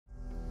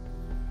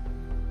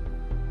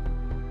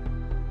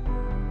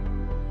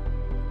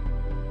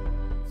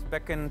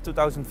Back in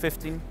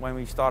 2015, when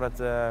we started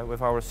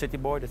with our City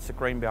Boy, that's the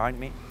crane behind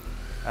me.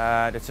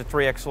 That's a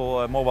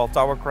 3-axle mobile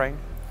tower crane,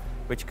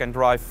 which can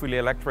drive fully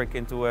electric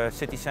into a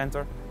city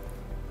center,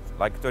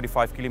 like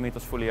 35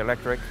 kilometers fully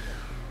electric,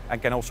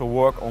 and can also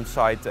work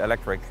on-site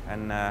electric.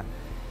 And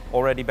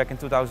already back in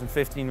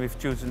 2015, we've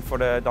chosen for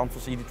the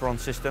Danfoss Editron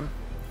system,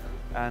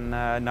 and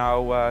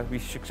now we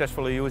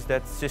successfully use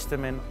that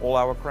system in all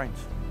our cranes.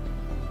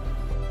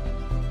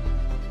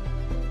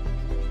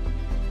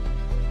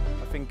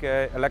 I think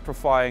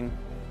electrifying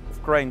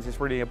of cranes is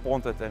really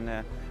important,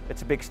 and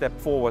it's a big step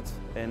forward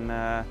in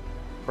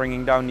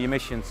bringing down the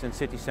emissions in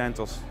city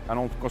centers and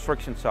on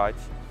construction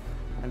sites.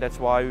 And that's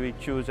why we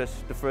choose as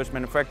the first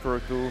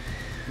manufacturer to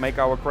make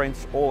our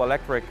cranes all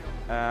electric,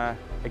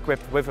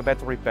 equipped with a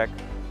battery pack,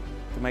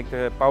 to make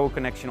the power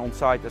connection on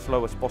site as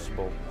low as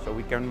possible. So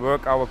we can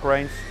work our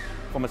cranes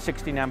from a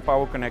 16 amp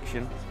power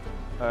connection,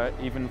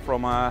 even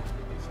from a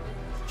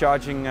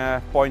charging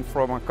point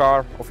from a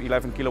car of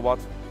 11 kilowatt,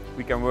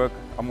 we can work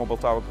a mobile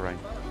tower crane.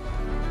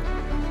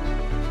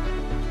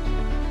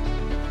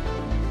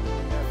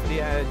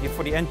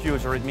 For the end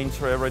user, it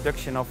means a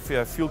reduction of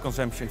fuel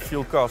consumption,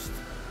 fuel cost,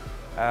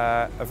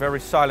 a very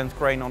silent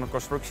crane on a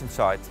construction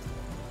site.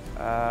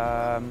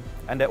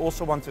 And they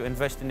also want to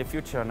invest in the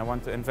future, and they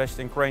want to invest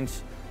in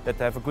cranes that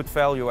have a good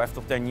value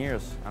after 10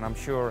 years. And I'm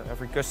sure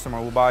every customer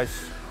who buys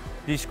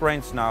these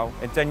cranes now,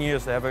 in 10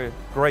 years they have a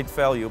great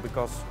value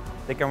because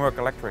they can work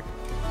electric.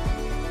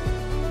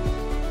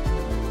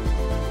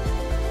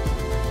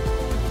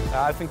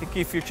 I think the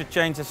key future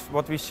changes,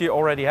 what we see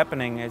already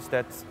happening, is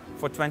that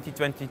for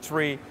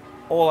 2023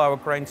 all our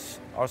cranes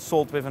are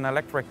sold with an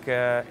electric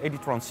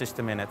Editron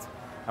system in it,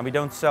 and we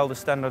don't sell the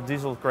standard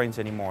diesel cranes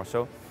anymore.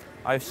 So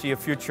I see a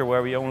future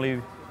where we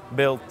only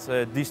build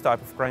these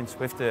type of cranes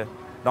with the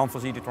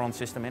Danfoss Editron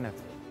system in it.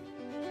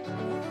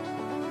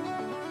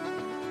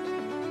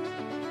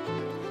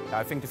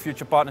 I think the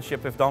future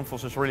partnership with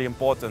Danfoss is really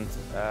important.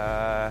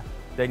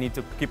 They need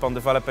to keep on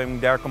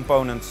developing their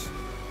components.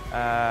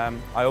 I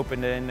hope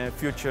in the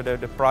future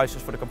the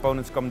prices for the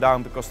components come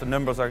down because the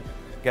numbers are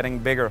getting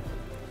bigger.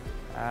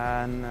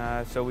 And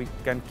so we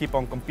can keep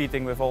on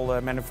competing with all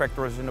the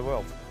manufacturers in the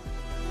world.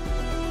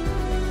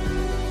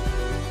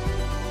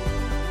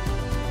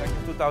 Back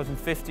in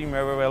 2015,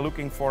 where we were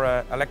looking for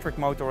an electric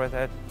motor that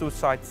had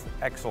two-side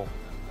axle.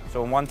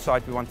 So on one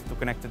side we wanted to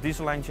connect the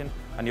diesel engine,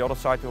 and the other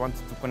side we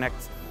wanted to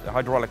connect the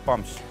hydraulic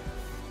pumps.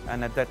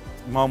 And at that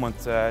moment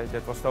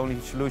that was the only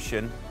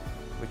solution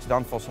which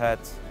Danfoss had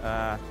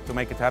to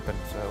make it happen.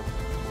 So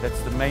that's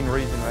the main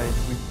reason why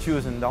we've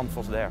chosen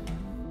Danfoss there.